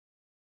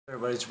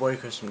Everybody, it's your boy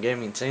Chris from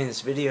Gaming. Today in this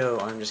video,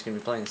 I'm just going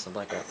to be playing some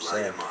Black Ops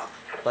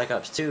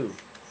 2.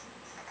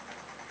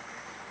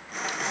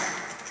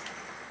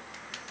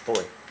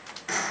 Boy.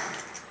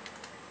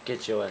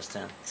 Get your ass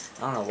down.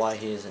 I don't know why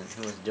he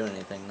wasn't doing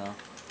anything though.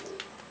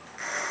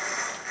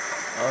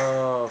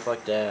 Oh,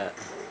 fuck that.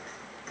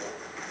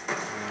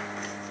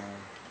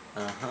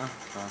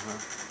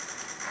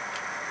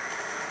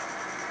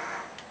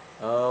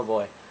 Oh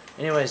boy.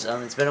 Anyways,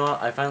 it's been a while.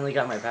 I finally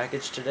got my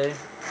package today.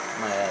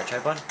 My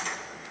tripod.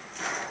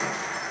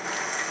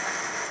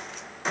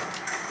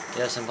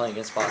 Yes, I'm playing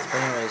against bots, but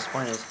anyways, the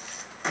point is,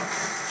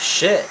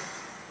 shit!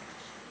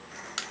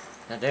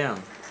 God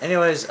damn.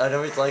 Anyways, don't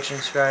forget to like, share,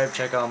 and subscribe,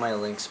 check out my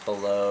links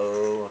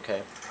below,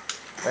 okay.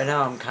 Right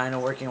now, I'm kind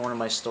of working on one of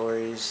my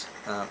stories.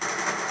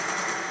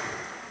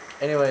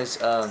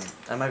 Anyways, I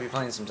might be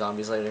playing some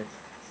zombies later,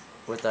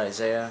 with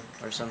Isaiah,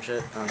 or some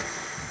shit.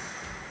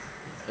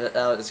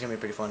 It's gonna be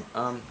pretty fun.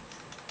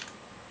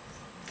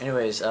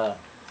 Anyways, so,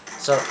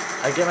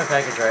 I get my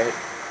package right,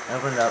 I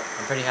open it up,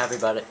 I'm pretty happy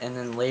about it, and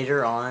then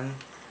later on,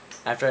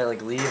 after I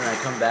like leave and I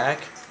come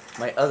back,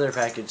 my other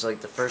package,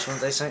 like the first one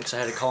that they sent, because I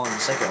had to call in the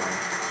second one,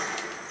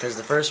 because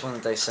the first one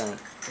that they sent,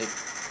 it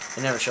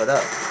never showed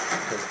up,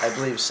 because I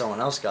believe someone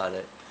else got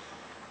it,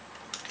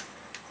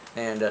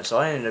 and so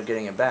I ended up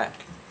getting it back,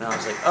 and I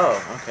was like, oh,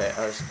 okay.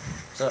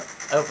 So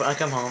I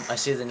come home, I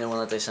see the new one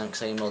that they sent,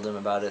 because I emailed them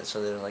about it,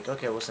 so they're like,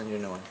 okay, we'll send you a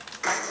new one,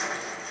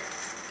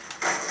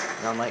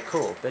 and I'm like,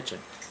 cool,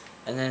 bitchin',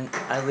 and then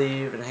I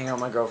leave and hang out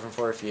with my girlfriend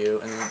for a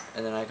few,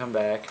 and then I come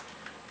back,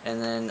 and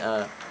then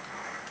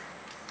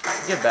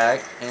get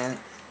back, and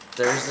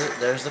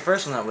there's the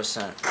first one that was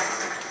sent.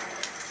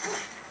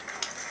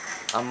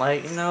 I'm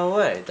like, no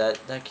way,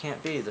 that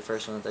can't be the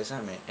first one that they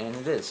sent me, and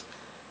it is.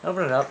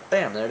 Open it up,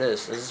 bam, there it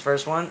is. This is the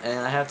first one, and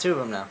I have two of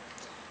them now.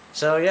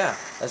 So yeah,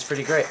 that's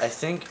pretty great. I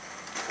think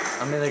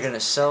I'm either gonna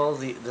sell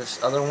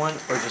this other one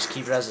or just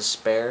keep it as a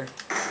spare,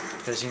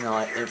 because you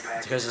know,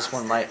 because this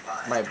one might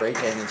break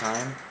at any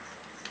time.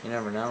 You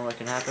never know what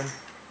can happen.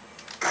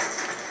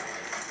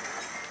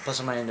 Plus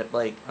I might end up,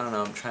 like, I don't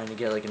know, I'm trying to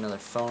get like another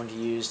phone to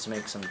use to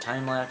make some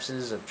time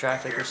lapses of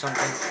traffic or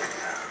something.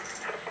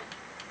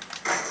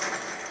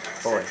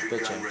 Boy,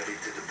 bitchin'.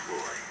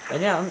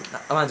 And yeah, I'm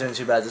not doing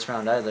too bad this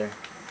round either,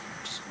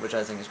 which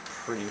I think is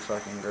pretty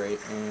fucking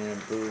great.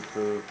 And boop,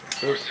 boop,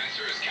 boop.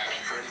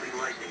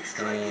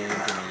 And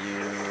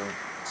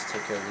let's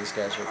take care of these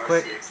guys real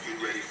quick.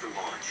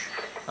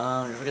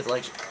 Don't forget to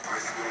like,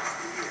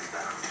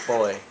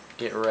 boy,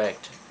 get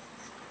wrecked.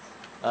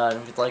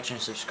 Don't forget to like, share,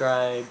 and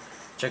subscribe.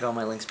 Check out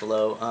my links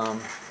below.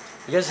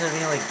 If you guys have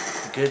any like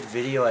good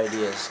video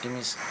ideas,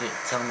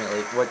 tell me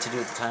like what to do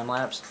with the time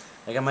lapse.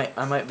 Like I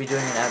might be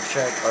doing an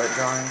abstract art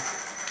drawing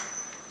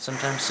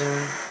sometime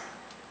soon.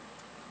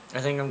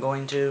 I think I'm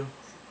going to.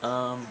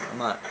 I'm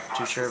not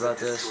too sure about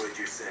this.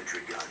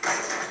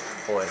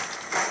 Boy.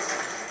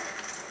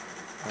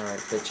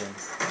 Alright, bitchin'.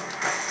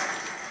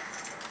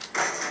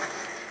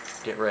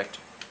 Get wrecked.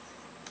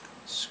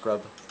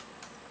 Scrub.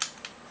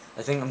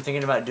 I'm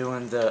thinking about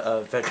doing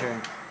the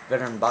veteran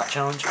bot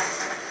challenge,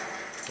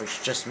 which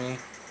is just me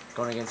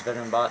going against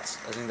veteran bots.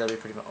 I think that'd be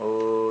pretty fun.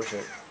 Oh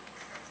shit.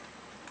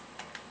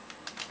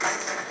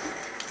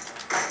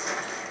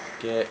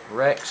 Get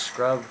wrecked,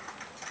 scrub.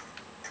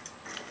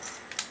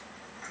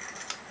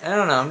 I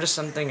don't know, I'm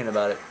thinking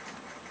about it.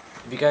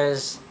 If you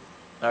guys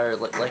are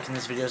liking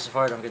this video so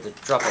far, don't forget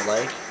to drop a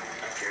like.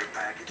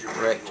 Get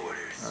wrecked.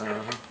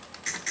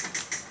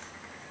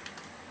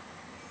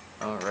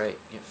 Alright,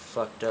 get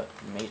fucked up,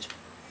 mate.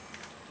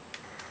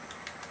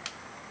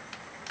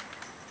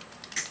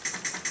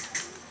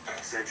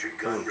 Sentry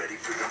gun ready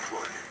for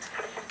deployment.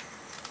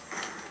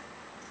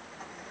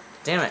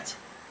 Damn it.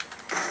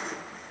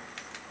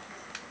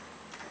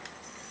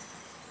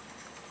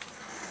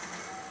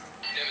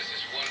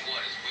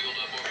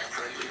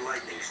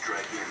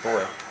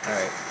 Boy,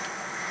 alright.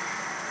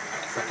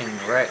 Fucking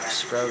wreck,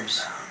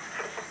 scrubs.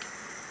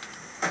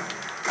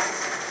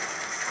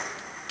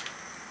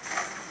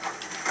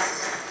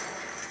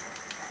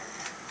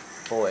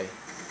 Boy.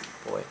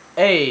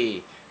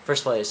 Hey!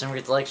 First place. Don't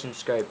forget to like,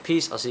 subscribe.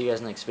 Peace. I'll see you guys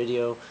in the next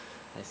video.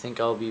 I think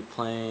I'll be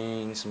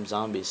playing some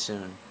zombies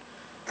soon.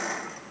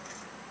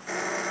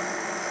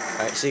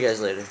 Alright, see you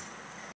guys later.